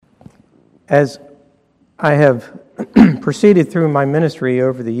As I have proceeded through my ministry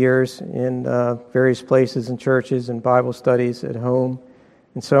over the years in various places and churches and Bible studies at home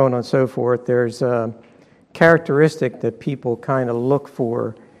and so on and so forth, there's a characteristic that people kind of look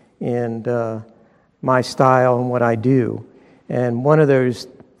for in my style and what I do. And one of those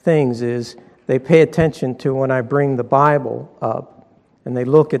things is they pay attention to when I bring the Bible up and they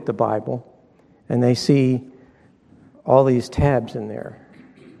look at the Bible and they see all these tabs in there.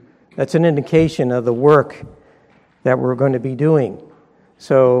 That's an indication of the work that we're going to be doing.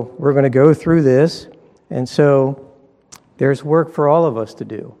 So we're going to go through this, and so there's work for all of us to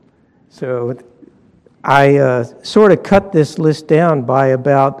do. So I sort of cut this list down by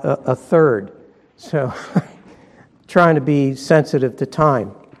about a third. So trying to be sensitive to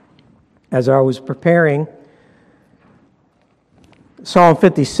time. As I was preparing, Psalm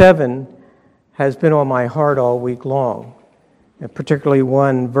 57 has been on my heart all week long, and particularly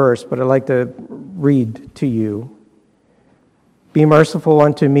one verse, but I'd like to read to you. Be merciful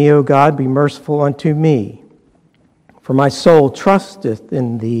unto me, O God, be merciful unto me. For my soul trusteth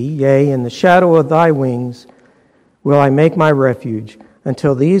in thee, yea, in the shadow of thy wings will I make my refuge,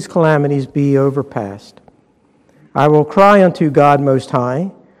 until these calamities be overpast. I will cry unto God Most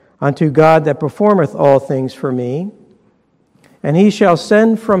High, unto God that performeth all things for me, and he shall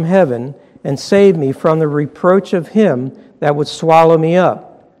send from heaven and save me from the reproach of him that would swallow me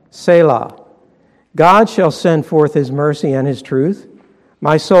up. Selah. God shall send forth his mercy and his truth.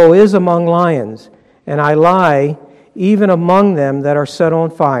 My soul is among lions, and I lie even among them that are set on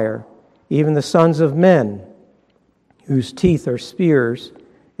fire, even the sons of men, whose teeth are spears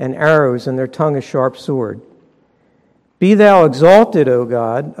and arrows, and their tongue a sharp sword. Be thou exalted, O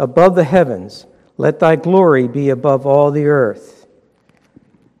God, above the heavens. Let thy glory be above all the earth.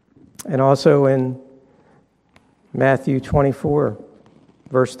 And also in Matthew 24,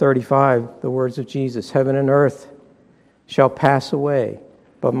 verse 35, the words of Jesus, heaven and earth shall pass away,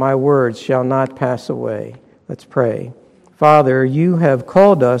 but my words shall not pass away. Let's pray. Father, you have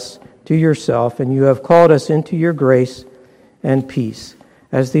called us to yourself, and you have called us into your grace and peace.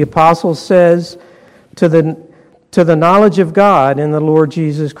 As the apostle says, to the knowledge of God in the Lord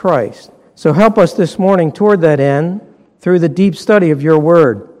Jesus Christ. So help us this morning toward that end through the deep study of your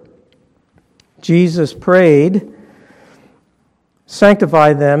word. Jesus prayed,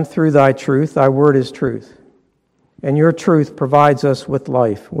 sanctify them through thy truth. Thy word is truth. And your truth provides us with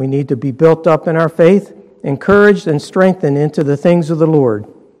life. We need to be built up in our faith, encouraged and strengthened into the things of the Lord.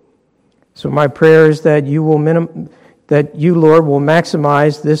 So my prayer is that you, Lord, will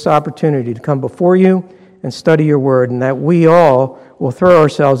maximize this opportunity to come before you and study your word, and that we all will throw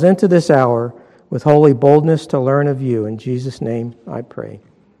ourselves into this hour with holy boldness to learn of you. In Jesus' name I pray.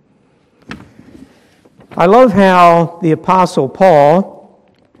 I love how the Apostle Paul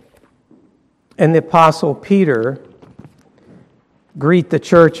and the Apostle Peter greet the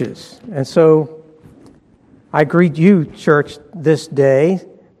churches. And so I greet you, church, this day,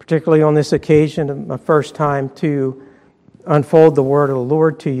 particularly on this occasion, my first time to unfold the word of the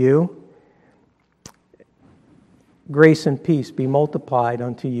Lord to you. Grace and peace be multiplied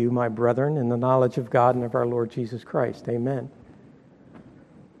unto you, my brethren, in the knowledge of God and of our Lord Jesus Christ. Amen.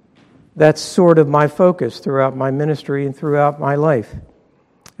 That's sort of my focus throughout my ministry and throughout my life.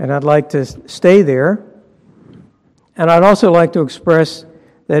 And I'd like to stay there. And I'd also like to express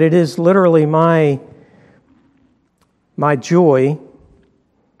that it is literally my joy,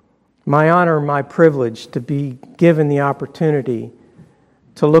 my honor, my privilege to be given the opportunity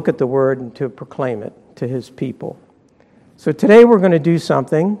to look at the Word and to proclaim it to His people. So today we're going to do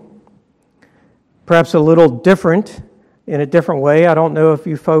something perhaps a little different, in a different way. I don't know if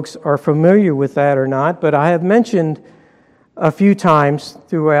you folks are familiar with that or not, but I have mentioned a few times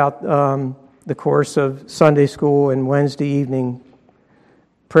throughout the course of Sunday school and Wednesday evening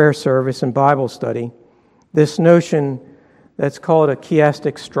prayer service and Bible study this notion that's called a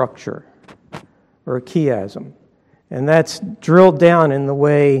chiastic structure or a chiasm. And that's drilled down in the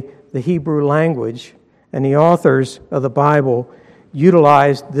way the Hebrew language and the authors of the Bible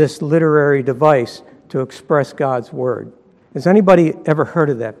utilized this literary device to express God's Word. Has anybody ever heard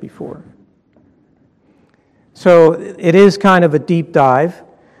of that before? So it is kind of a deep dive,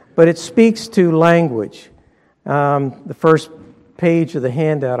 but it speaks to language. The first page of the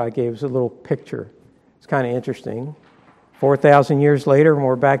handout I gave is a little picture. It's kind of interesting. 4,000 years later, and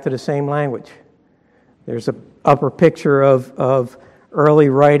we're back to the same language. There's an upper picture of early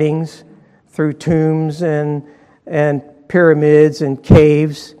writings through tombs and pyramids and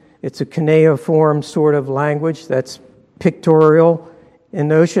caves. It's a cuneiform sort of language that's pictorial in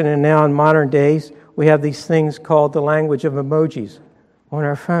notion, and now in modern days we have these things called the language of emojis on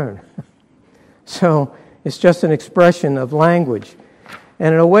our phone. So it's just an expression of language.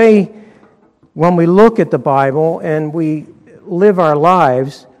 And in a way, when we look at the Bible and we live our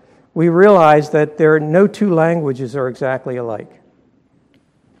lives, we realize that no two languages are exactly alike.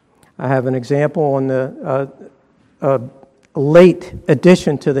 I have an example on the late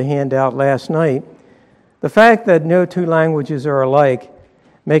addition to the handout last night. The fact that no two languages are alike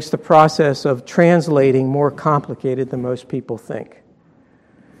makes the process of translating more complicated than most people think.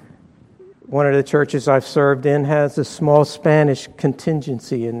 One of the churches I've served in has a small Spanish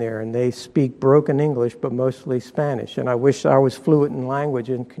contingency in there, and they speak broken English, but mostly Spanish. And I wish I was fluent in language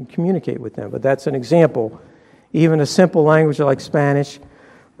and can communicate with them. But that's an example. Even a simple language like Spanish,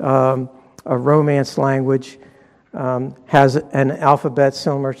 a Romance language, has an alphabet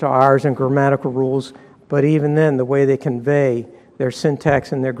similar to ours and grammatical rules. But even then, the way they convey their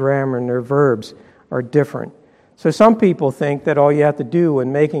syntax and their grammar and their verbs are different. So some people think that all you have to do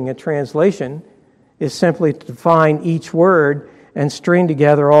when making a translation is simply to define each word and string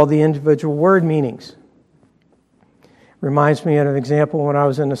together all the individual word meanings. Reminds me of an example when I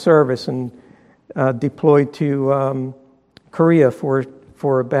was in the service and deployed to Korea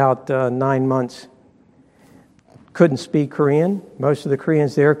for about 9 months. Couldn't speak Korean. Most of the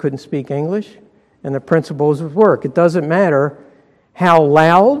Koreans there couldn't speak English. And the principles would work. It doesn't matter how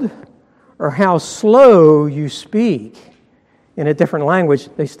loud or how slow you speak in a different language,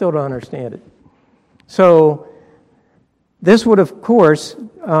 they still don't understand it. So this would, of course,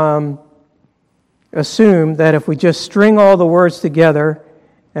 assume that if we just string all the words together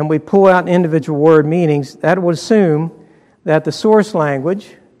and we pull out individual word meanings, that would assume that the source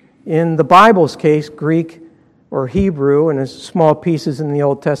language, in the Bible's case, Greek or Hebrew, and small pieces in the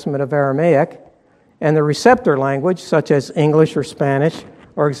Old Testament of Aramaic, and the receptor language, such as English or Spanish,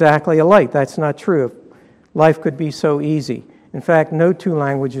 are exactly alike. That's not true. Life could be so easy. In fact, no two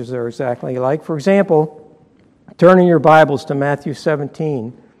languages are exactly alike. For example, turn in your Bibles to Matthew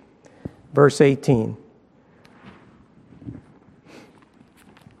 17, verse 18.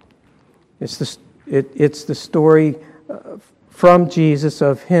 It's the story from Jesus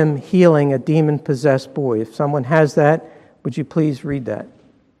of him healing a demon-possessed boy. If someone has that, would you please read that?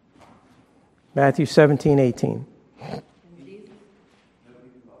 Matthew 17, 18.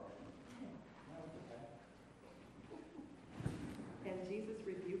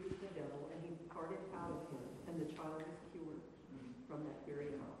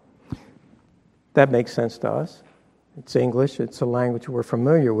 That makes sense to us. It's English. It's a language we're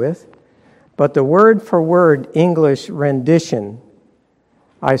familiar with. But the word-for-word English rendition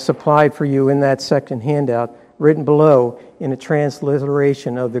I supplied for you in that second handout, written below in a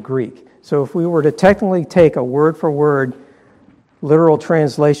transliteration of the Greek. So if we were to technically take a word-for-word literal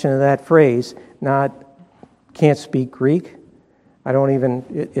translation of that phrase, can't speak Greek.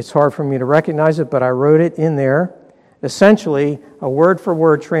 It's hard for me to recognize it, but I wrote it in there. Essentially, a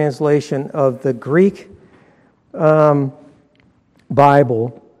word-for-word translation of the Greek Bible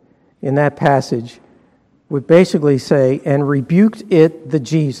in that passage would basically say, and rebuked it, the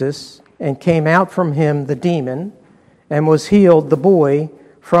Jesus, and came out from him the demon, and was healed the boy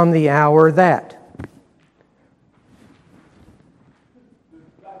from the hour that.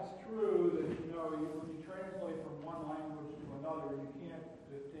 That's true that, when you translate from one language to another, you can't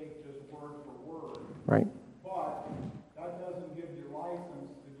just take just word for word. Right.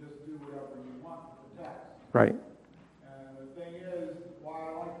 Right. And the thing is, why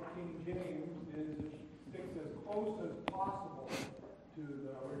I like the King James is it sticks as close as possible to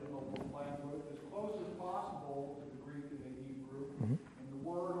the original language, as close as possible to the Greek and the Hebrew, and the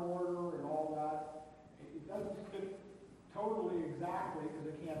word order and all that. It doesn't stick totally exactly,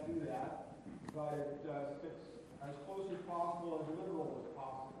 because it can't do that, but it sticks as close as possible, as literal as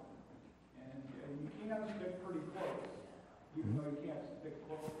possible. And you can stick pretty close, even though you can't stick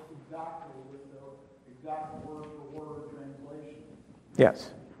close exactly with the exact word-for-word translation. Yes,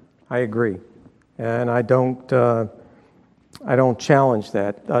 I agree, and I don't challenge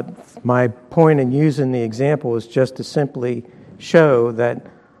that. My point in using the example is just to simply show that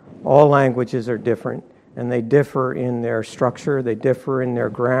all languages are different, and they differ in their structure, they differ in their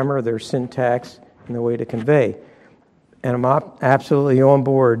grammar, their syntax, and the way to convey. And I'm absolutely on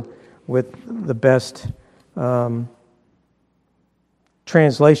board with the best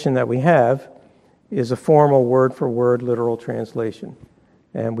translation that we have is a formal word-for-word literal translation,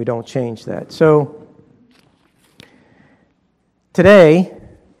 and we don't change that. So today,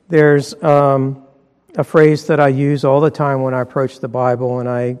 there's a phrase that I use all the time when I approach the Bible, and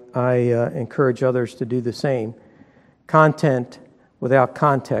I encourage others to do the same. Content without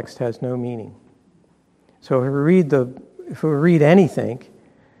context has no meaning. So if we read anything,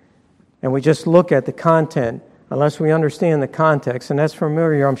 and we just look at the content, unless we understand the context, and that's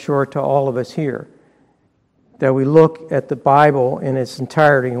familiar, I'm sure, to all of us here, that we look at the Bible in its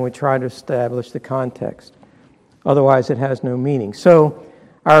entirety and we try to establish the context. Otherwise, it has no meaning. So,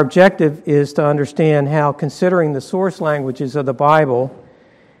 our objective is to understand how considering the source languages of the Bible,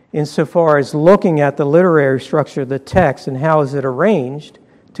 insofar as looking at the literary structure of the text and how is it arranged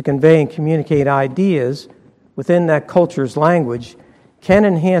to convey and communicate ideas within that culture's language, can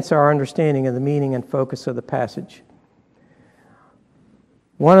enhance our understanding of the meaning and focus of the passage.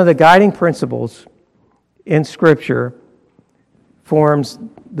 One of the guiding principles in Scripture forms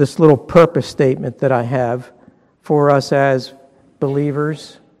this little purpose statement that I have for us as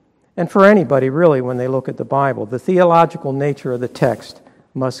believers, and for anybody really when they look at the Bible. The theological nature of the text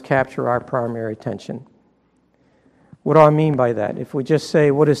must capture our primary attention. What do I mean by that? If we just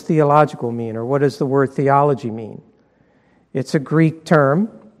say, what does theological mean, or what does the word theology mean? It's a Greek term,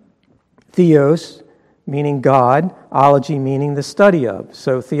 theos, meaning God, ology meaning the study of.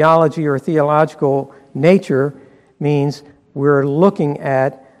 So theology or theological nature means we're looking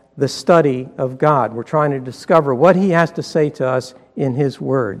at the study of God. We're trying to discover what He has to say to us in His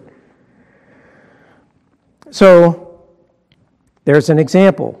Word. So, there's an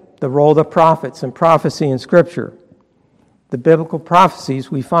example, the role of the prophets and prophecy in Scripture. The biblical prophecies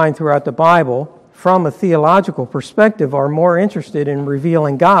we find throughout the Bible, from a theological perspective, are more interested in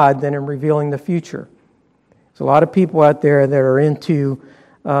revealing God than in revealing the future. There's a lot of people out there that are into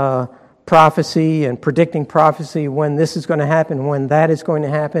prophecy and predicting prophecy, when this is going to happen, when that is going to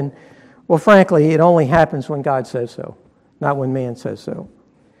happen. Well, frankly, it only happens when God says so, not when man says so.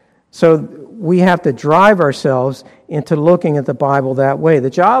 So we have to drive ourselves into looking at the Bible that way. The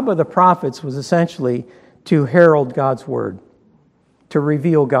job of the prophets was essentially to herald God's word, to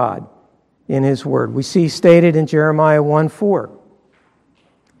reveal God in His word. We see stated in Jeremiah 1:4,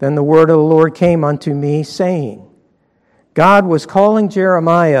 "Then the word of the Lord came unto me, saying," God was calling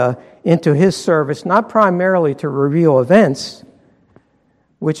Jeremiah into His service, not primarily to reveal events,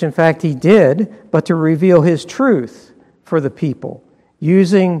 which in fact He did, but to reveal His truth for the people,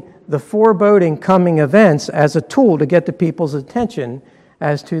 using the foreboding coming events as a tool to get the people's attention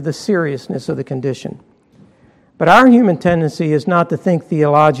as to the seriousness of the condition. But our human tendency is not to think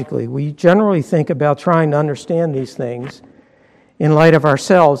theologically. We generally think about trying to understand these things in light of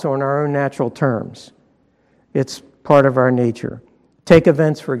ourselves or in our own natural terms. It's part of our nature. Take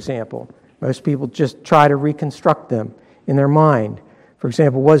events, for example. Most people just try to reconstruct them in their mind. For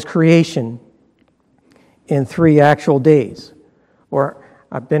example, was creation in 3 actual days? Or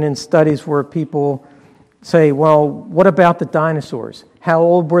I've been in studies where people say, well, what about the dinosaurs? How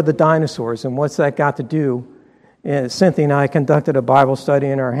old were the dinosaurs, and what's that got to do? And Cynthia and I conducted a Bible study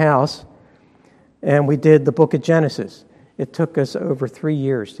in our house, and we did the book of Genesis. It took us over 3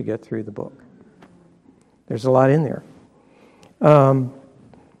 years to get through the book. There's a lot in there.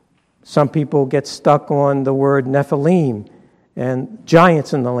 Some people get stuck on the word Nephilim and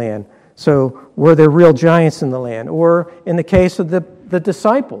giants in the land. So were there real giants in the land? Or in the case of the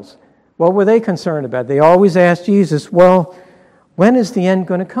disciples, what were they concerned about? They always asked Jesus, well, when is the end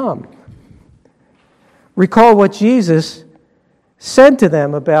going to come? Recall what Jesus said to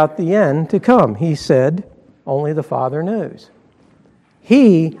them about the end to come. He said, only the Father knows.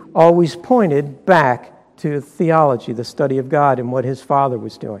 He always pointed back to theology, the study of God, and what His Father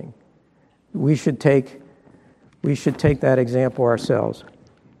was doing. We should take that example ourselves.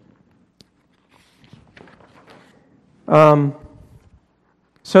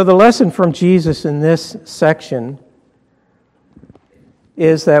 So the lesson from Jesus in this section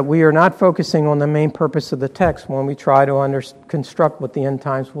is that we are not focusing on the main purpose of the text when we try to construct what the end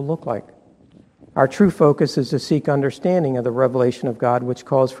times will look like. Our true focus is to seek understanding of the revelation of God, which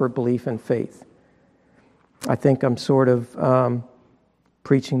calls for belief and faith. I think I'm sort of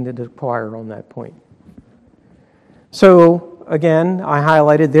preaching to the choir on that point. So, again, I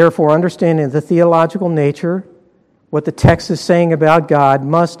highlighted, therefore, understanding the theological nature, what the text is saying about God,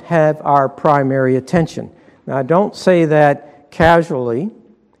 must have our primary attention. Now, I don't say that casually.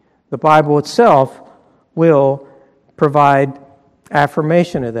 The Bible itself will provide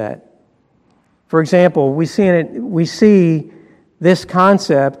affirmation of that. For example, we see this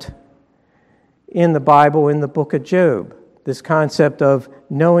concept in the Bible in the book of Job, this concept of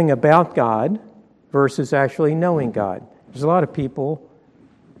knowing about God versus actually knowing God. There's a lot of people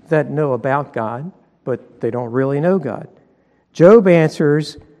that know about God, but they don't really know God. Job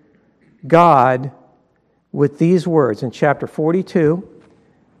answers God with these words in chapter 42,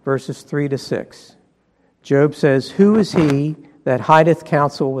 verses 3 to 6. Job says, "Who is he that hideth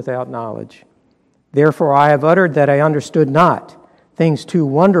counsel without knowledge? Therefore I have uttered that I understood not, things too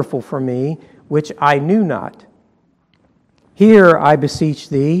wonderful for me, which I knew not. Hear, I beseech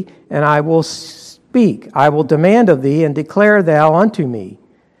thee, and I will speak. I will demand of thee, and declare thou unto me.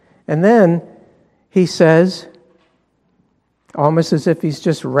 And then he says, almost as if he's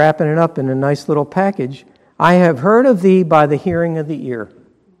just wrapping it up in a nice little package, I have heard of thee by the hearing of the ear,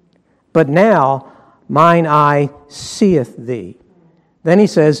 but now mine eye seeth thee. Then he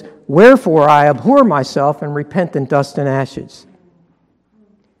says, wherefore I abhor myself and repent in dust and ashes.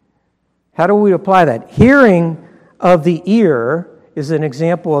 How do we apply that? Hearing of the ear is an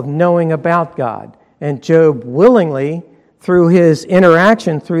example of knowing about God. And Job willingly, through his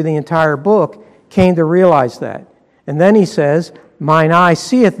interaction through the entire book, came to realize that. And then he says, mine eye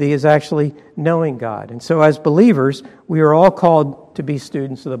seeth thee is actually knowing God. And so as believers, we are all called to be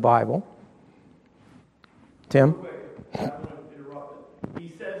students of the Bible. Tim? I want to interrupt it. He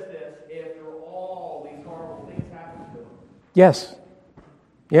says this after all these horrible things happen to him. Yes.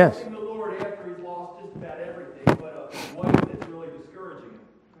 Yes. Praising the Lord after he's lost just about everything, but a wife that's really discouraging him.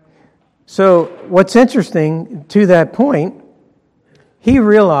 So what's interesting to that point, he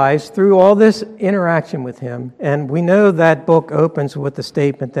realized through all this interaction with him, and we know that book opens with the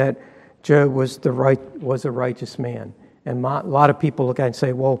statement that Job was a righteous man. And a lot of people look at it and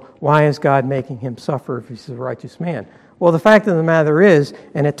say, well, why is God making him suffer if he's a righteous man? Well, the fact of the matter is,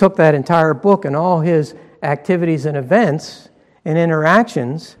 and it took that entire book and all his activities and events and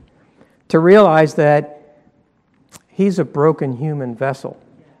interactions to realize that he's a broken human vessel.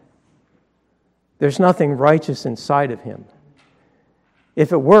 There's nothing righteous inside of him.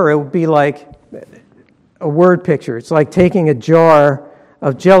 If it were, it would be like a word picture. It's like taking a jar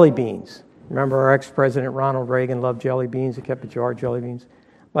of jelly beans. Remember our ex-president Ronald Reagan loved jelly beans. He kept a jar of jelly beans.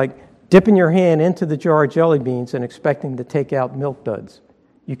 Like dipping your hand into the jar of jelly beans and expecting to take out milk duds.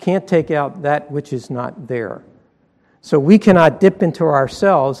 You can't take out that which is not there. So we cannot dip into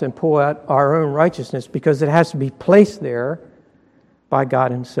ourselves and pull out our own righteousness because it has to be placed there by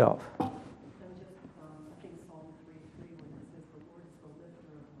God himself.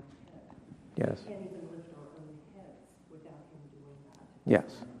 Yes. Can't even lift our own heads without him doing that.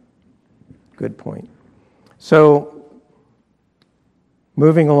 Yes. Good point. So,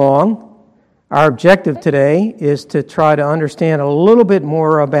 moving along, our objective today is to try to understand a little bit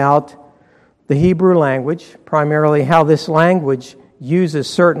more about the Hebrew language, primarily how this language uses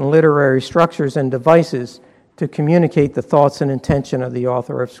certain literary structures and devices to communicate the thoughts and intention of the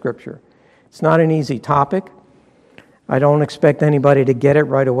author of Scripture. It's not an easy topic. I don't expect anybody to get it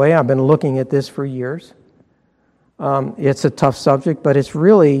right away. I've been looking at this for years. It's a tough subject, but it's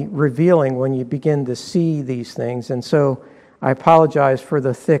really revealing when you begin to see these things. And so I apologize for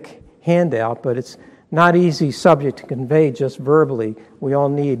the thick handout, but it's not easy subject to convey just verbally. We all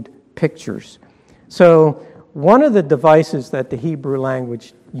need pictures. So one of the devices that the Hebrew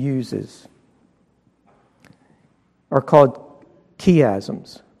language uses are called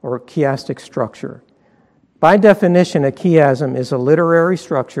chiasms, or chiastic structure. By definition, a chiasm is a literary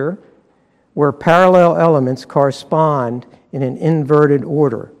structure where parallel elements correspond in an inverted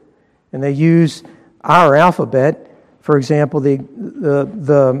order. And they use our alphabet. For example,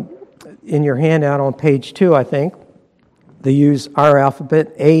 the in your handout on page 2, I think, they use our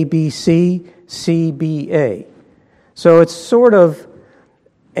alphabet, A, B, C, C, B, A. So it's sort of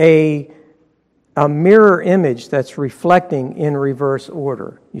a mirror image that's reflecting in reverse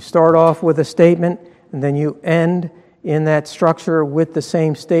order. You start off with a statement, and then you end in that structure with the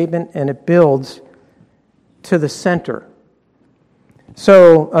same statement, and it builds to the center.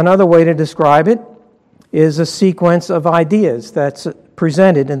 So another way to describe it is a sequence of ideas that's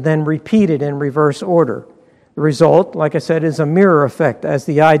presented and then repeated in reverse order. The result, like I said, is a mirror effect as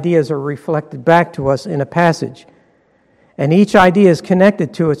the ideas are reflected back to us in a passage. And each idea is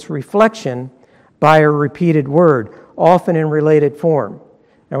connected to its reflection by a repeated word, often in related form.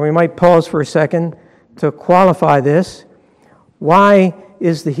 Now we might pause for a second to qualify this. Why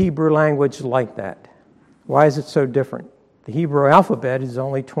is the Hebrew language like that? Why is it so different? The Hebrew alphabet is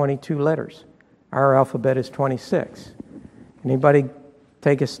only 22 letters. Our alphabet is 26. Anybody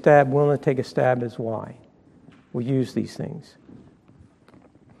willing to take a stab as why we use these things?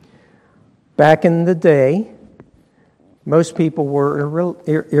 Back in the day, most people were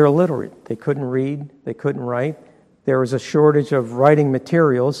illiterate. They couldn't read, they couldn't write. There was a shortage of writing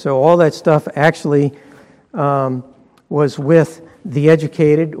materials, so all that stuff actually was with the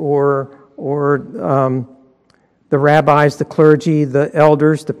educated or the rabbis, the clergy, the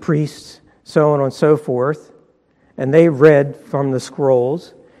elders, the priests, so on and so forth. And they read from the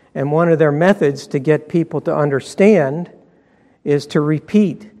scrolls. And one of their methods to get people to understand is to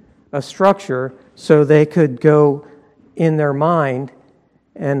repeat a structure so they could go in their mind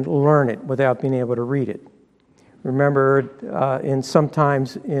and learn it without being able to read it. Remember,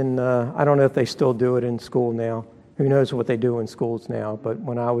 sometimes I don't know if they still do it in school now. Who knows what they do in schools now? But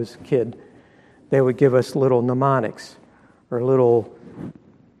when I was a kid, they would give us little mnemonics or little,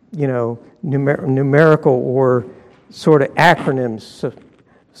 numerical or sort of acronyms,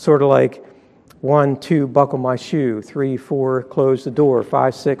 sort of like 1, 2, buckle my shoe, 3, 4, close the door,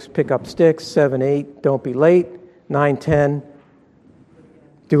 5, 6, pick up sticks, 7, 8, don't be late, 9, 10,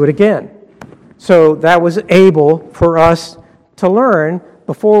 do it again. So that was able for us to learn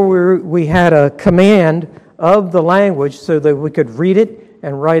before we had a command of the language so that we could read it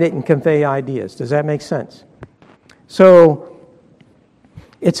and write it and convey ideas. Does that make sense? So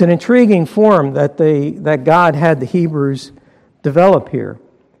it's an intriguing form that God had the Hebrews develop here.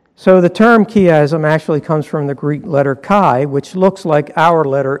 So the term chiasm actually comes from the Greek letter chi, which looks like our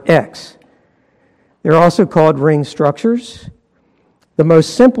letter X. They're also called ring structures. The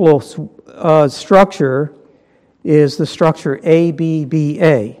most simple structure is the structure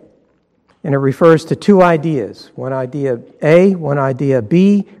ABBA, and it refers to two ideas. One idea A, one idea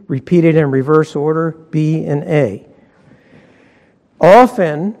B, repeated in reverse order, B and A.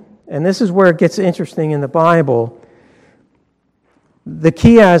 Often, and this is where it gets interesting in the Bible, the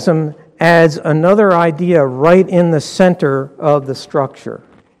chiasm adds another idea right in the center of the structure.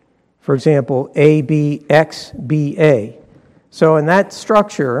 For example, ABXBA. So in that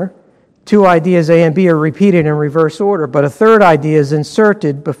structure, two ideas A and B are repeated in reverse order, but a third idea is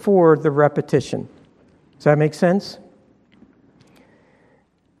inserted before the repetition. Does that make sense?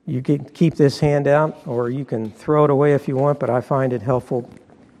 You can keep this handout, or you can throw it away if you want, but I find it helpful.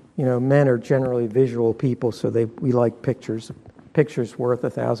 Men are generally visual people, so we like pictures. Pictures worth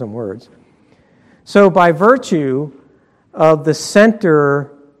 1,000 words. So by virtue of the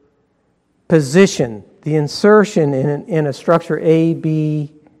center position, the insertion in a structure A,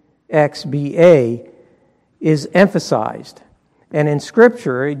 B, X, B, A is emphasized. And in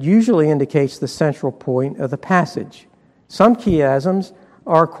Scripture, it usually indicates the central point of the passage. Some chiasms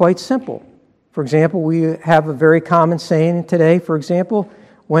are quite simple. For example, we have a very common saying today, for example,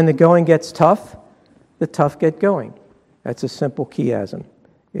 when the going gets tough, the tough get going. That's a simple chiasm.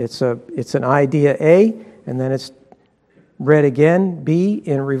 It's an idea A, and then it's read again, B,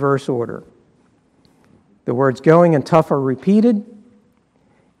 in reverse order. The words going and tough are repeated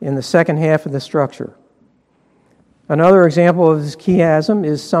in the second half of the structure. Another example of this chiasm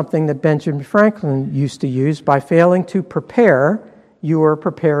is something that Benjamin Franklin used to use. By failing to prepare, you are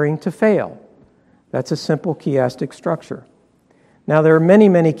preparing to fail. That's a simple chiastic structure. Now, there are many,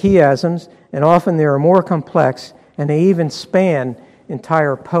 many chiasms, and often they are more complex, and they even span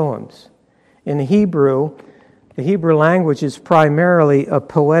entire poems. In the Hebrew language is primarily a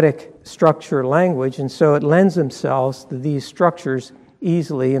poetic structure language, and so it lends themselves to these structures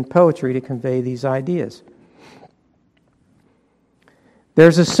easily in poetry to convey these ideas.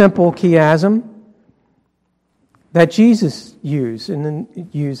 There's a simple chiasm that Jesus uses in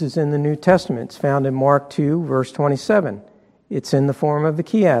the New Testament. It's found in Mark 2, verse 27. It's in the form of the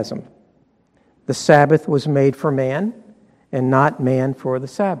chiasm. The Sabbath was made for man, and not man for the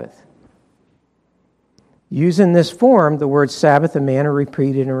Sabbath. Using this form, the words Sabbath and man are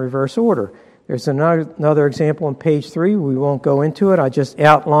repeated in reverse order. There's another example on page 3. We won't go into it. I just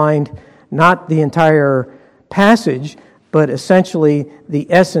outlined not the entire passage, but essentially the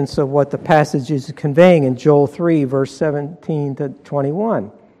essence of what the passage is conveying in Joel 3, verse 17 to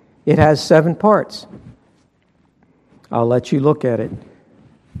 21. It has 7 parts. I'll let you look at it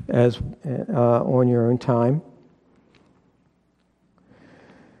as on your own time.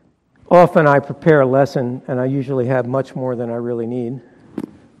 Often I prepare a lesson, and I usually have much more than I really need.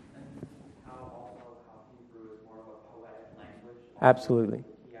 How Hebrew is more of a poetic language? Absolutely.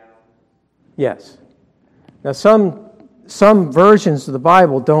 Yes. Now, some versions of the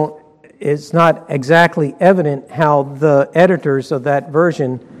Bible it's not exactly evident how the editors of that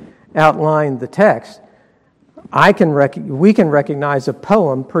version outline the text. We can recognize a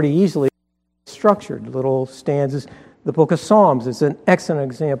poem pretty easily, structured little stanzas. The book of Psalms is an excellent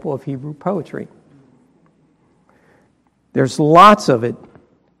example of Hebrew poetry. There's lots of it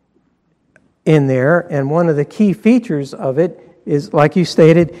in there, and one of the key features of it is, like you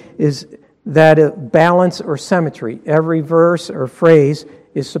stated, is that balance or symmetry. Every verse or phrase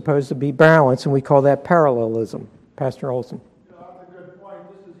is supposed to be balanced, and we call that parallelism. Pastor Olson. Yeah, that's a good point.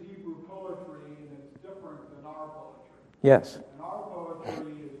 This is Hebrew poetry, and it's different than our poetry. Yes. And our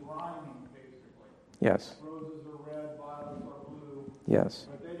poetry is rhyming, basically. Yes. Roses are red, violets are blue. Yes.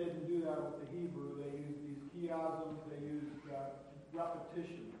 But they didn't do that with the Hebrew. They used these chiasms. They used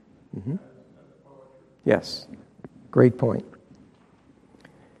repetition as poetry. Yes. Great point.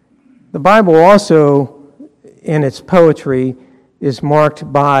 The Bible also, in its poetry, is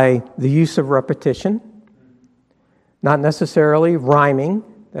marked by the use of repetition, not necessarily rhyming.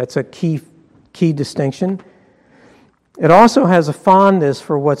 That's a key distinction. It also has a fondness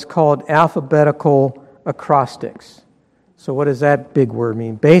for what's called alphabetical acrostics. So what does that big word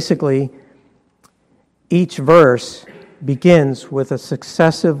mean? Basically, each verse begins with a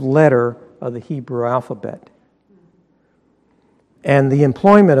successive letter of the Hebrew alphabet. And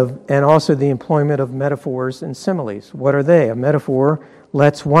also the employment of metaphors and similes. What are they? A metaphor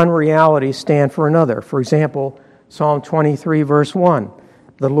lets one reality stand for another. For example, Psalm 23, verse 1,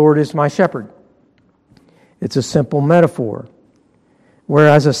 "The Lord is my shepherd." It's a simple metaphor.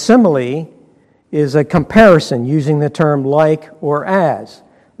 Whereas a simile is a comparison using the term like or as.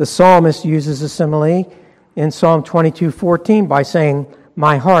 The psalmist uses a simile in Psalm 22:14 by saying,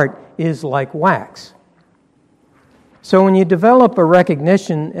 "My heart is like wax." So when you develop a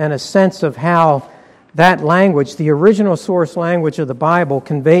recognition and a sense of how that language, the original source language of the Bible,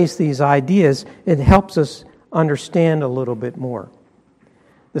 conveys these ideas, it helps us understand a little bit more.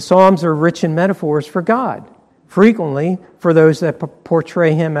 The Psalms are rich in metaphors for God, frequently for those that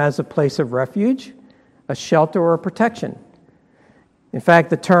portray Him as a place of refuge, a shelter, or a protection. In fact,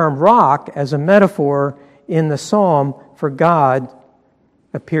 the term rock as a metaphor in the Psalm for God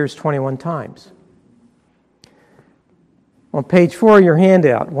appears 21 times. On page 4 of your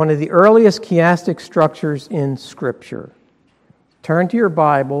handout, one of the earliest chiastic structures in Scripture. Turn to your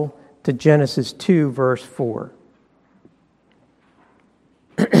Bible to Genesis 2, verse 4.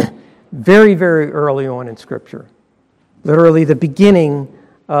 Very, very early on in Scripture. Literally the beginning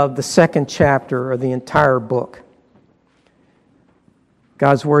of the second chapter of the entire book.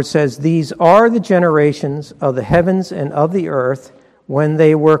 God's Word says, "These are the generations of the heavens and of the earth when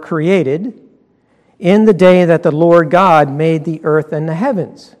they were created, in the day that the Lord God made the earth and the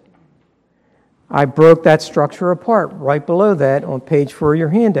heavens." I broke that structure apart right below that on page 4 of your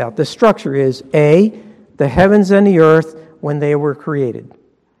handout. The structure is A, the heavens and the earth when they were created.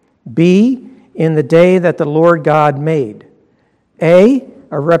 B, in the day that the Lord God made. A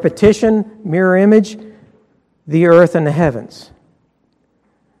repetition, mirror image, the earth and the heavens.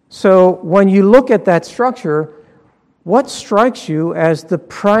 So when you look at that structure, what strikes you as the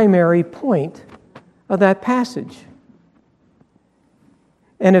primary point of that passage?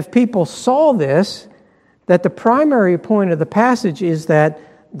 And if people saw this, that the primary point of the passage is that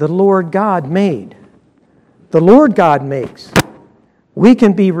the Lord God made. The Lord God makes. We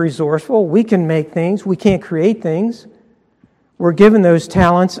can be resourceful. We can make things. We can't create things. We're given those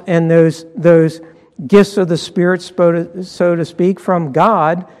talents and those gifts of the Spirit, so to speak, from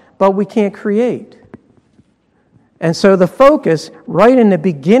God, but we can't create. And so the focus right in the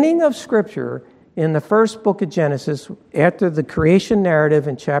beginning of Scripture, in the first book of Genesis, after the creation narrative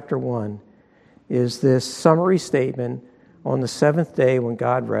in chapter 1, is this summary statement on the seventh day when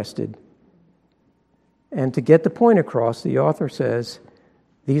God rested. And to get the point across, the author says,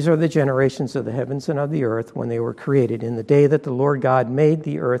 "These are the generations of the heavens and of the earth when they were created, in the day that the Lord God made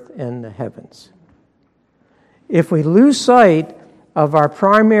the earth and the heavens." If we lose sight of our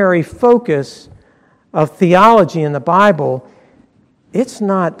primary focus of theology in the Bible, it's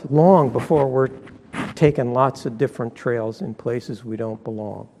not long before we're taking lots of different trails in places we don't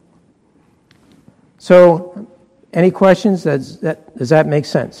belong. So, any questions? Does that make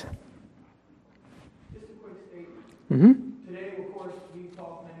sense? Just a quick statement. Mm-hmm. Today, of course, we've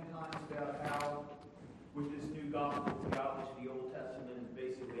talked many times about how, with this new gospel theology, the Old Testament is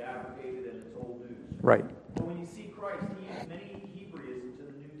basically abrogated and it's old news. Right. But when you see Christ, he used many Hebraisms in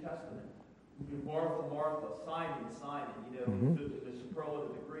the New Testament. Martha, Martha, Simon, Simon, Mm-hmm. the superlative,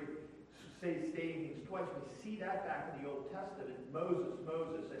 the Greek, stating things twice. We see that back in the Old Testament.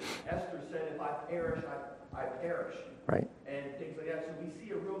 Moses, and Esther said, "If I perish, I perish." Right. And things like that. So we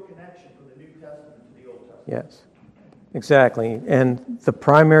see a real connection from the New Testament to the Old Testament. Yes, exactly. And the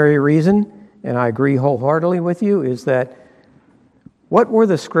primary reason, and I agree wholeheartedly with you, is that what were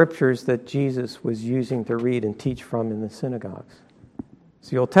the scriptures that Jesus was using to read and teach from in the synagogues? It's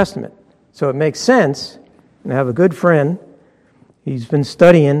the Old Testament. So it makes sense, and I have a good friend. He's been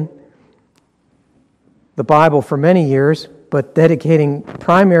studying the Bible for many years, but dedicating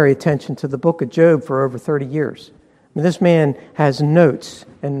primary attention to the book of Job for over 30 years. I mean, this man has notes,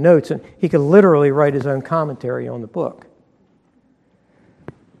 and he could literally write his own commentary on the book.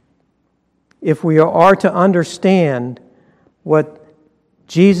 If we are to understand what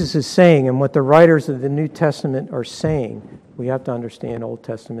Jesus is saying and what the writers of the New Testament are saying, we have to understand Old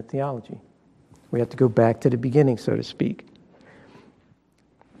Testament theology. We have to go back to the beginning, so to speak.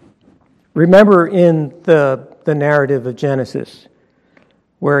 Remember in the the narrative of Genesis,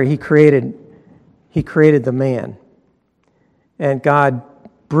 where he created the man. And God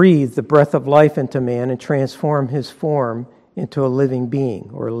breathed the breath of life into man and transformed his form into a living being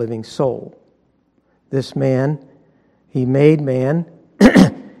or a living soul. This man, he made man,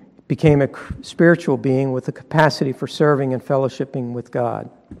 became a spiritual being with the capacity for serving and fellowshipping with God.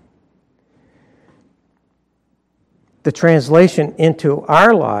 The translation into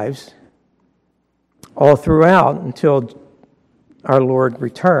our lives, all throughout until our Lord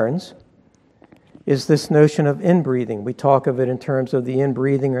returns, is this notion of inbreathing. We talk of it in terms of the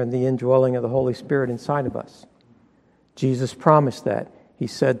inbreathing or the indwelling of the Holy Spirit inside of us. Jesus promised that. He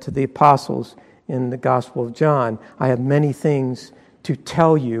said to the apostles in the Gospel of John, I have many things to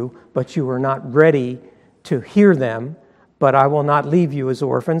tell you, but you are not ready to hear them, but I will not leave you as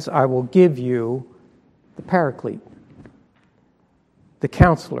orphans. I will give you the Paraclete, the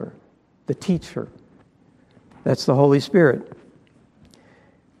counselor, the teacher. That's the Holy Spirit.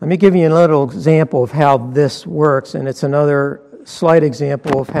 Let me give you a little example of how this works, and it's another slight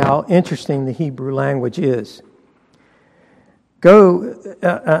example of how interesting the Hebrew language is. Go,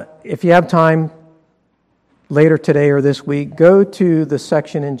 if you have time later today or this week, go to the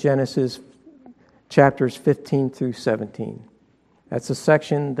section in Genesis chapters 15 through 17. That's a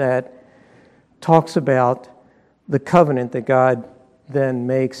section that talks about the covenant that God then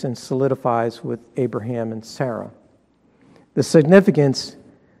makes and solidifies with Abraham and Sarah. The significance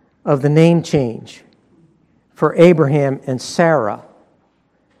of the name change for Abraham and Sarah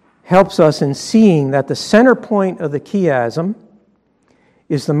helps us in seeing that the center point of the chiasm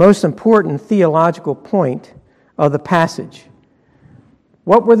is the most important theological point of the passage.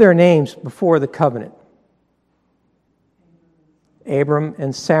 What were their names before the covenant? Abram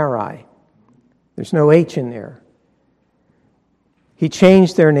and Sarai. There's no H in there. He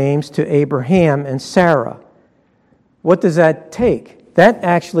changed their names to Abraham and Sarah. What does that take? That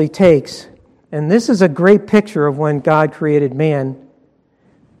actually takes, and this is a great picture of when God created man,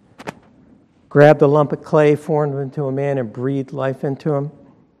 grabbed a lump of clay, formed him into a man, and breathed life into him.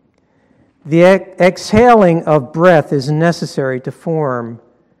 The exhaling of breath is necessary to form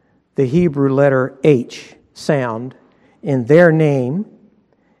the Hebrew letter H sound in their name,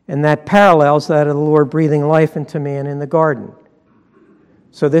 and that parallels that of the Lord breathing life into man in the garden.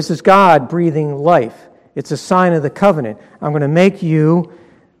 So this is God breathing life. It's a sign of the covenant. I'm going to make you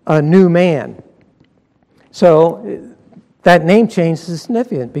a new man. So that name change is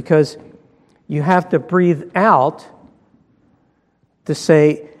significant because you have to breathe out to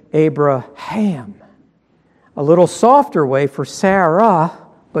say Abraham. A little softer way for Sarah,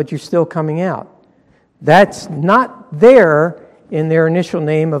 but you're still coming out. That's not there in their initial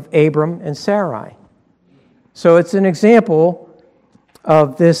name of Abram and Sarai. So it's an example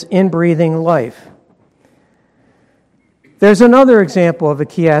of this inbreathing life. There's another example of a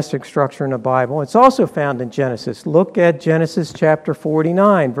chiastic structure in the Bible. It's also found in Genesis. Look at Genesis chapter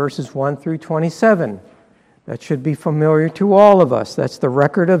 49, verses 1 through 27. That should be familiar to all of us. That's the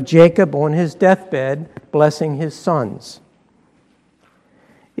record of Jacob on his deathbed, blessing his sons.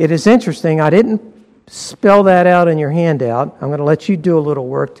 It is interesting. I didn't spell that out in your handout. I'm going to let you do a little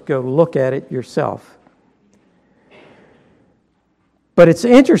work to go look at it yourself. But it's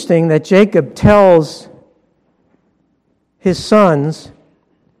interesting that Jacob tells his sons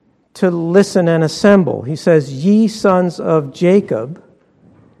to listen and assemble. He says, ye sons of Jacob,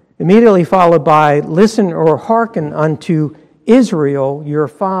 immediately followed by, listen or hearken unto Israel your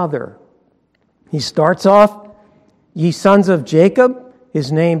father. He starts off, ye sons of Jacob,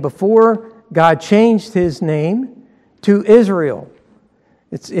 his name before. God changed his name to Israel.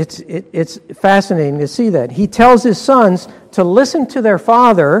 It's fascinating to see that. He tells his sons to listen to their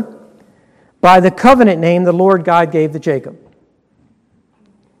father by the covenant name the Lord God gave to Jacob.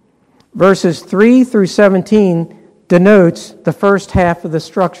 Verses 3 through 17 denotes the first half of the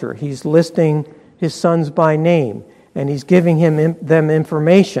structure. He's listing his sons by name, and he's giving them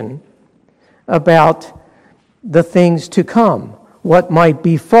information about the things to come, what might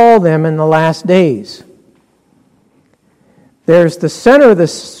befall them in the last days. There's the center of the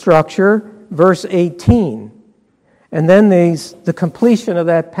structure, verse 18, and then there's the completion of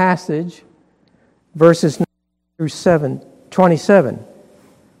that passage, verses 9 through 27.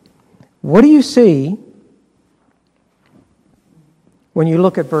 What do you see when you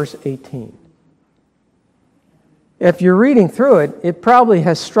look at verse 18? If you're reading through it, it probably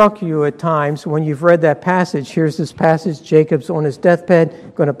has struck you at times when you've read that passage. Here's this passage, Jacob's on his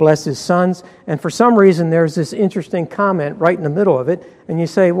deathbed, going to bless his sons, and for some reason there's this interesting comment right in the middle of it, and you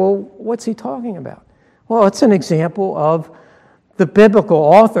say, well, what's he talking about? Well, it's an example of the biblical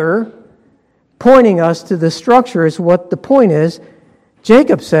author pointing us to the structure is what the point is.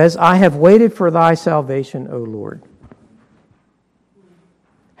 Jacob says, I have waited for thy salvation, O Lord.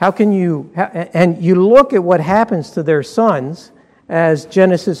 How can you, and you look at what happens to their sons as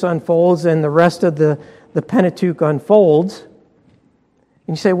Genesis unfolds and the rest of the Pentateuch unfolds,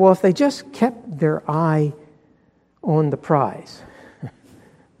 and you say, well, if they just kept their eye on the prize,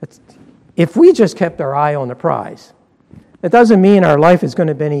 if we just kept our eye on the prize, it doesn't mean our life is going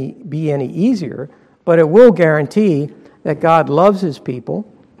to be any easier, but it will guarantee that God loves His people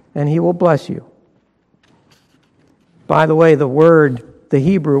and He will bless you. By the way, the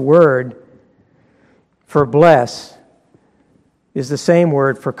Hebrew word for bless is the same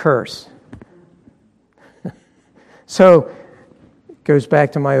word for curse. So, it goes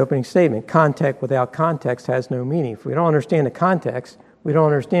back to my opening statement. Context without context has no meaning. If we don't understand the context, we don't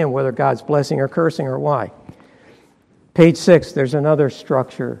understand whether God's blessing or cursing or why. Page 6, there's another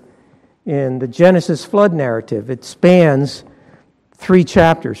structure in the Genesis flood narrative. It spans 3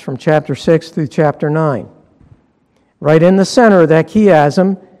 chapters, from chapter 6 through chapter 9. Right in the center of that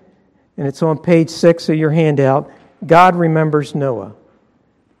chiasm, and it's on page 6 of your handout, God remembers Noah.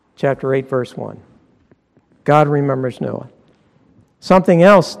 Chapter 8, verse 1. God remembers Noah. Something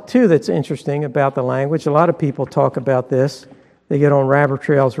else, too, that's interesting about the language, a lot of people talk about this. They get on rabbit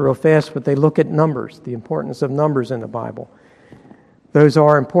trails real fast, but they look at numbers, the importance of numbers in the Bible. Those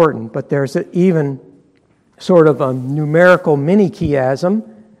are important, but there's even sort of a numerical mini chiasm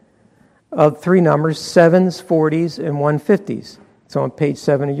of 3 numbers, 7s, 40s, and 150s. It's on page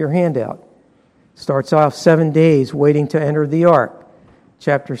 7 of your handout. Starts off 7 days waiting to enter the ark.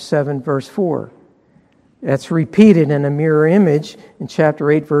 Chapter 7, verse 4. That's repeated in a mirror image in chapter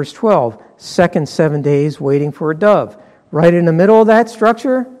 8, verse 12. Second 7 days waiting for a dove. Right in the middle of that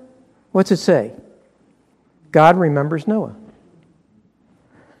structure, what's it say? God remembers Noah.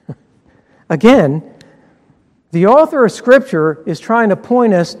 Again, the author of Scripture is trying to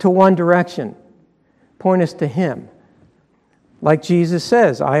point us to one direction, point us to Him. Like Jesus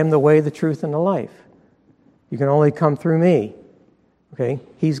says, I am the way, the truth, and the life. You can only come through me. Okay?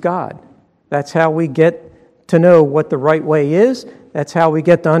 He's God. That's how we get to know what the right way is. That's how we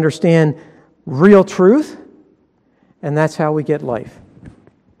get to understand real truth. And that's how we get life.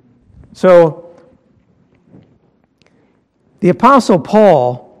 So, the Apostle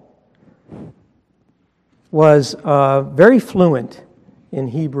Paul was very fluent in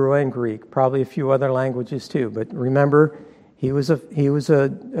Hebrew and Greek, probably a few other languages too. But remember, he was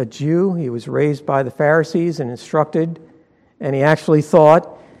a Jew. He was raised by the Pharisees and instructed, and he actually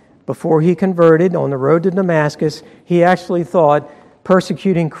thought, before he converted on the road to Damascus, he actually thought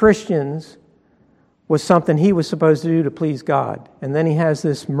persecuting Christians was something he was supposed to do to please God. And then he has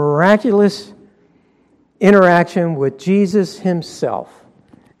this miraculous interaction with Jesus Himself.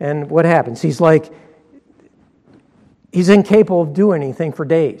 And what happens? He's incapable of doing anything for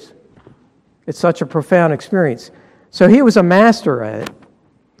days. It's such a profound experience. So he was a master at it.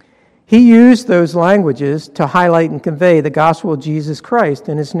 He used those languages to highlight and convey the gospel of Jesus Christ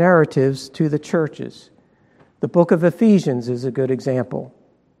in his narratives to the churches. The book of Ephesians is a good example.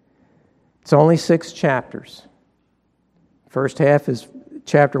 It's only 6 chapters. First half is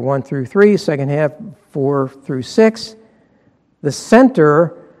chapter 1 through 3, second half 4 through 6. The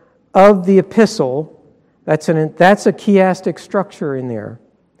center of the epistle, that's a chiastic structure in there,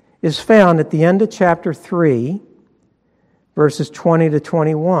 is found at the end of chapter 3, verses 20 to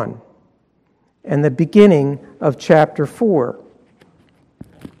 21, and the beginning of chapter 4,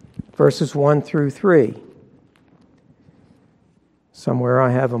 verses 1 through 3. Somewhere I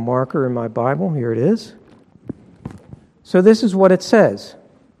have a marker in my Bible. Here it is. So this is what it says.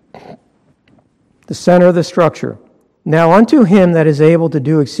 The center of the structure. Now unto Him that is able to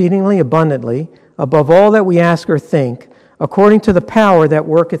do exceedingly abundantly, above all that we ask or think, according to the power that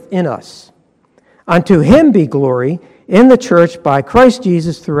worketh in us. Unto Him be glory in the church by Christ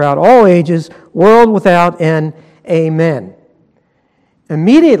Jesus throughout all ages, world without end. Amen.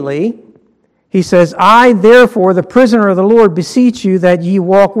 Immediately, he says, I, therefore, the prisoner of the Lord, beseech you that ye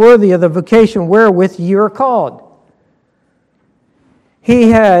walk worthy of the vocation wherewith ye are called.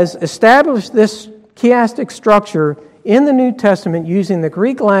 He has established this chiastic structure in the New Testament using the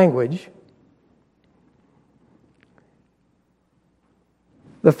Greek language.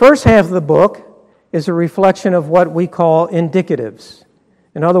 The first half of the book is a reflection of what we call indicatives.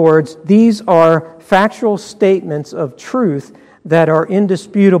 In other words, these are factual statements of truth that are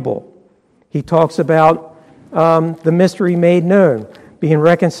indisputable. He talks about the mystery made known, being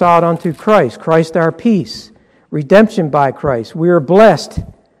reconciled unto Christ, Christ our peace, redemption by Christ. We are blessed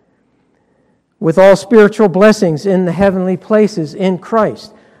with all spiritual blessings in the heavenly places in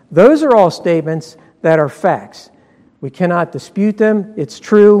Christ. Those are all statements that are facts. We cannot dispute them. It's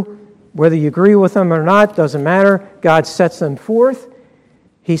true. Whether you agree with them or not, doesn't matter. God sets them forth.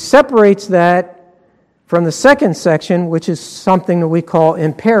 He separates that from the second section, which is something that we call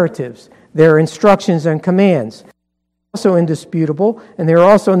imperatives. They're instructions and commands. Also indisputable, and they're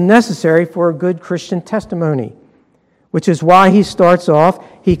also necessary for a good Christian testimony, which is why he starts off,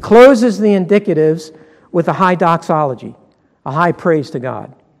 he closes the indicatives with a high doxology, a high praise to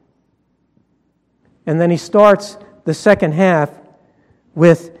God. And then he starts the second half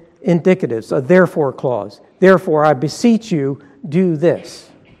with indicatives, a therefore clause. Therefore, I beseech you, do this.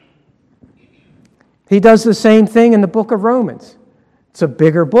 He does the same thing in the book of Romans. It's a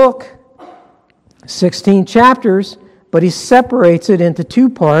bigger book, 16 chapters, but he separates it into two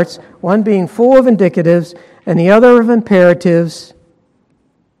parts, one being full of indicatives and the other of imperatives.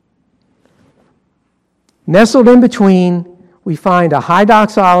 Nestled in between, we find a high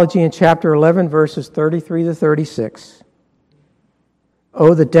doxology in chapter 11, verses 33 to 36.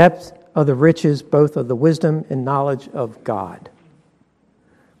 Oh, the depth of the riches, both of the wisdom and knowledge of God.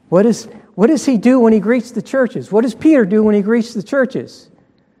 What does he do when he greets the churches? What does Peter do when he greets the churches?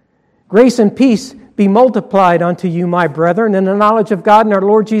 Grace and peace be multiplied unto you, my brethren, in the knowledge of God and our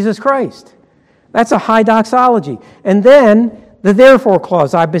Lord Jesus Christ. That's a high doxology. And then the therefore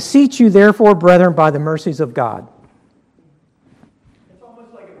clause. I beseech you, therefore, brethren, by the mercies of God. It's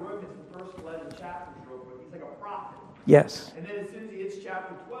almost like in Romans, the first 11 chapters, real quick. He's like a prophet. Yes. And then as soon as he hits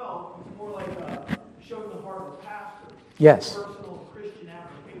chapter 12, it's more like showing the heart of the pastor. Yes. Personal Christian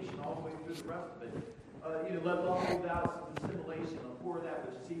application all the way through the rest of it. Let love without dissimulation, abhor that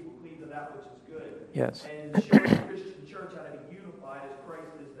which is evil, cleave to that which is good. Yes. And showing the Christian church how to be unified as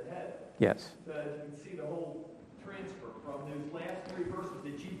Christ is the head. Yes. So you can see the whole transfer from those last three verses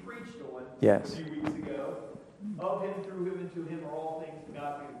that you preached on Yes. a few weeks ago. Of him, through him, and to him are all things, to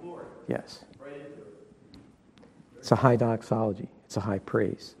God be the glory. Yes. Right into it. It's a high doxology. It's a high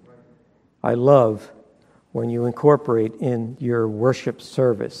praise. I love when you incorporate in your worship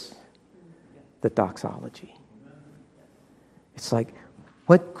service the doxology. It's like,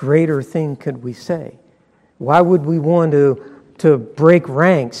 what greater thing could we say? Why would we want to break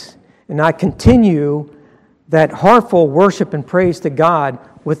ranks and not continue that heartful worship and praise to God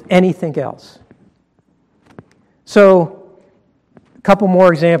with anything else? So, a couple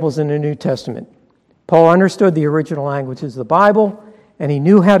more examples in the New Testament. Paul understood the original languages of the Bible, and he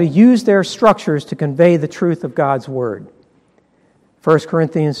knew how to use their structures to convey the truth of God's Word. 1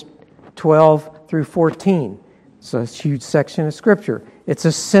 Corinthians 12 through 14. It's a huge section of Scripture. It's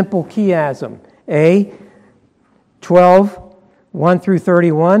a simple chiasm. A, 12, 1 through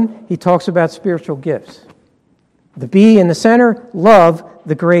 31, he talks about spiritual gifts. The B in the center, love,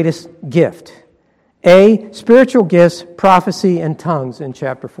 the greatest gift. A, spiritual gifts, prophecy, and tongues in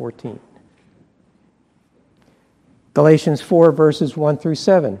chapter 14. Galatians 4, verses 1 through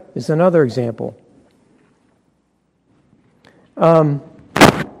 7 is another example.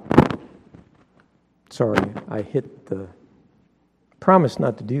 Sorry, I hit the... Promise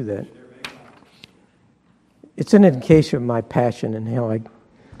not to do that. It's an indication of my passion and how I...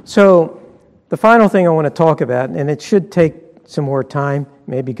 So, the final thing I want to talk about, and it should take some more time,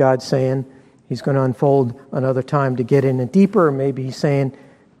 maybe God's saying He's going to unfold another time to get in it deeper, or maybe He's saying,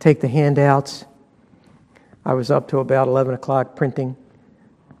 take the handouts. I was up to about 11 o'clock printing.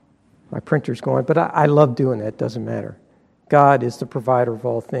 My printer's going, but I love doing that. It doesn't matter. God is the provider of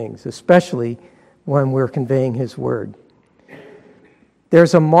all things, especially when we're conveying His Word.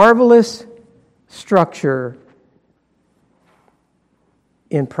 There's a marvelous structure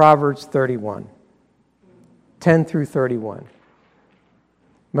in Proverbs 31, 10 through 31.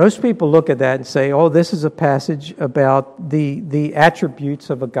 Most people look at that and say, oh, this is a passage about the attributes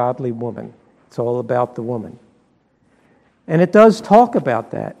of a godly woman. It's all about the woman. And it does talk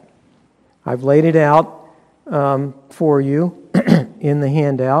about that. I've laid it out for you in the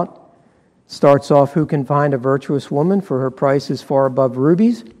handout. Starts off, who can find a virtuous woman, for her price is far above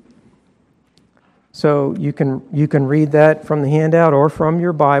rubies. So you can read that from the handout or from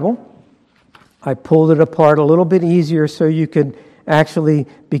your Bible. I pulled it apart a little bit easier so you could actually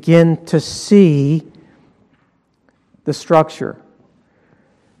begin to see the structure.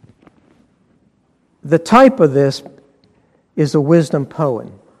 The type of this is a wisdom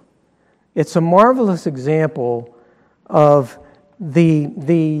poem. It's a marvelous example of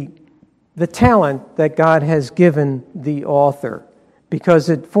the talent that God has given the author, because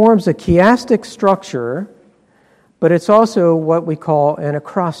it forms a chiastic structure, but it's also what we call an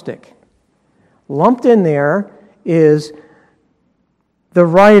acrostic. Lumped in there is the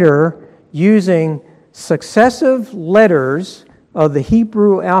writer using successive letters of the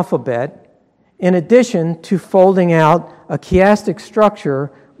Hebrew alphabet, in addition to folding out a chiastic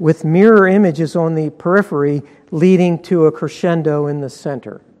structure with mirror images on the periphery leading to a crescendo in the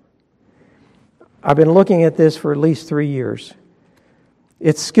center. I've been looking at this for at least 3 years.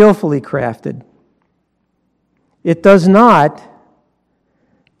 It's skillfully crafted. It does not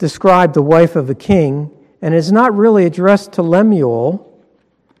describe the wife of a king, and is not really addressed to Lemuel.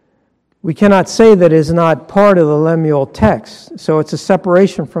 We cannot say that it is not part of the Lemuel text, so it's a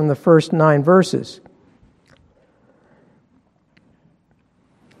separation from the first 9 verses.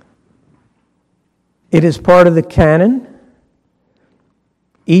 It is part of the canon.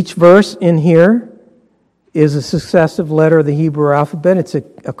 Each verse in here is a successive letter of the Hebrew alphabet. It's an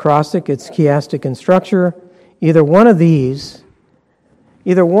acrostic, it's chiastic in structure. Either one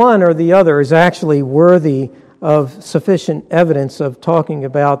or the other is actually worthy of sufficient evidence of talking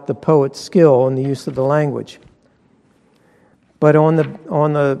about the poet's skill in the use of the language. But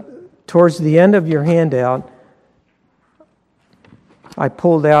towards the end of your handout, I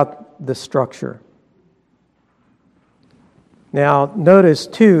pulled out the structure. Now, notice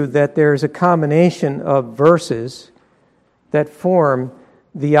too that there's a combination of verses that form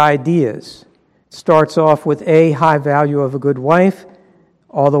the ideas. It starts off with a high value of a good wife.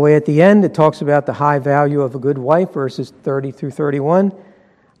 All the way at the end, it talks about the high value of a good wife, verses 30 through 31.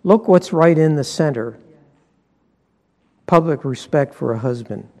 Look what's right in the center. Public respect for a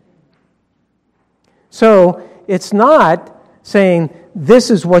husband. So, it's not saying this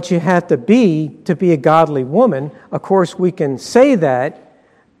is what you have to be a godly woman. Of course, we can say that,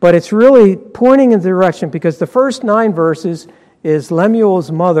 but it's really pointing in the direction, because the first 9 verses is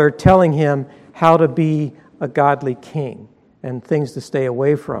Lemuel's mother telling him how to be a godly king and things to stay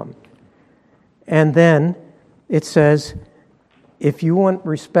away from. And then it says, if you want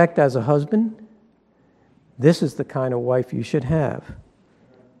respect as a husband, this is the kind of wife you should have.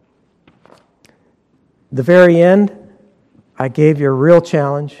 The very end, I gave you a real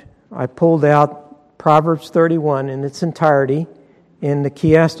challenge. I pulled out Proverbs 31 in its entirety in the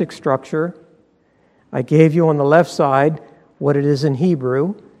chiastic structure. I gave you on the left side what it is in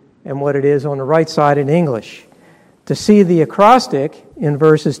Hebrew and what it is on the right side in English. To see the acrostic in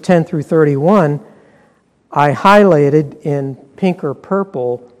verses 10 through 31, I highlighted in pink or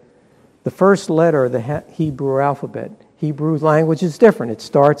purple the first letter of the Hebrew alphabet. Hebrew language is different. It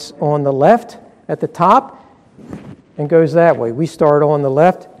starts on the left at the top and goes that way. We start on the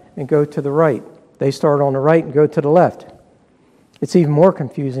left and go to the right. They start on the right and go to the left. It's even more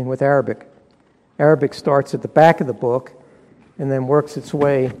confusing with Arabic. Arabic starts at the back of the book and then works its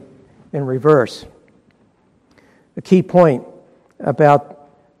way in reverse. A key point about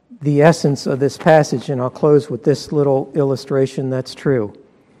the essence of this passage, and I'll close with this little illustration that's true.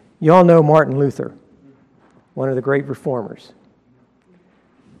 You all know Martin Luther, one of the great reformers.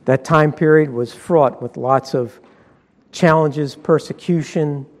 That time period was fraught with lots of challenges,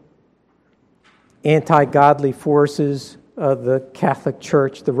 persecution, anti-godly forces of the Catholic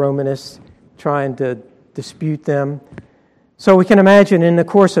Church, the Romanists, trying to dispute them. So we can imagine in the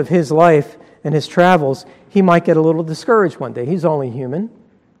course of his life and his travels, he might get a little discouraged one day. He's only human.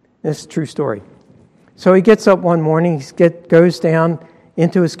 This is a true story. So he gets up one morning, goes down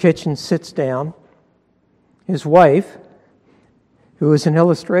into his kitchen, sits down. His wife, who is an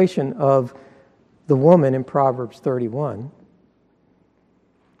illustration of the woman in Proverbs 31,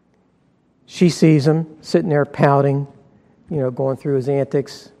 she sees him sitting there pouting, going through his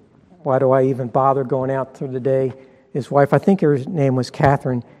antics. Why do I even bother going out through the day? His wife, I think her name was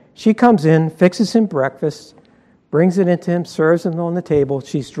Catherine, she comes in, fixes him breakfast, brings it into him, serves him on the table.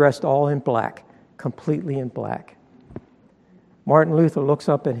 She's dressed all in black, completely in black. Martin Luther looks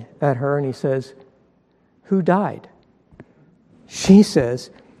up at her and he says, "Who died?" She says,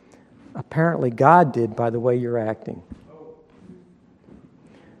 "Apparently God did by the way you're acting."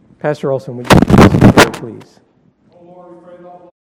 Pastor Olson, would you please?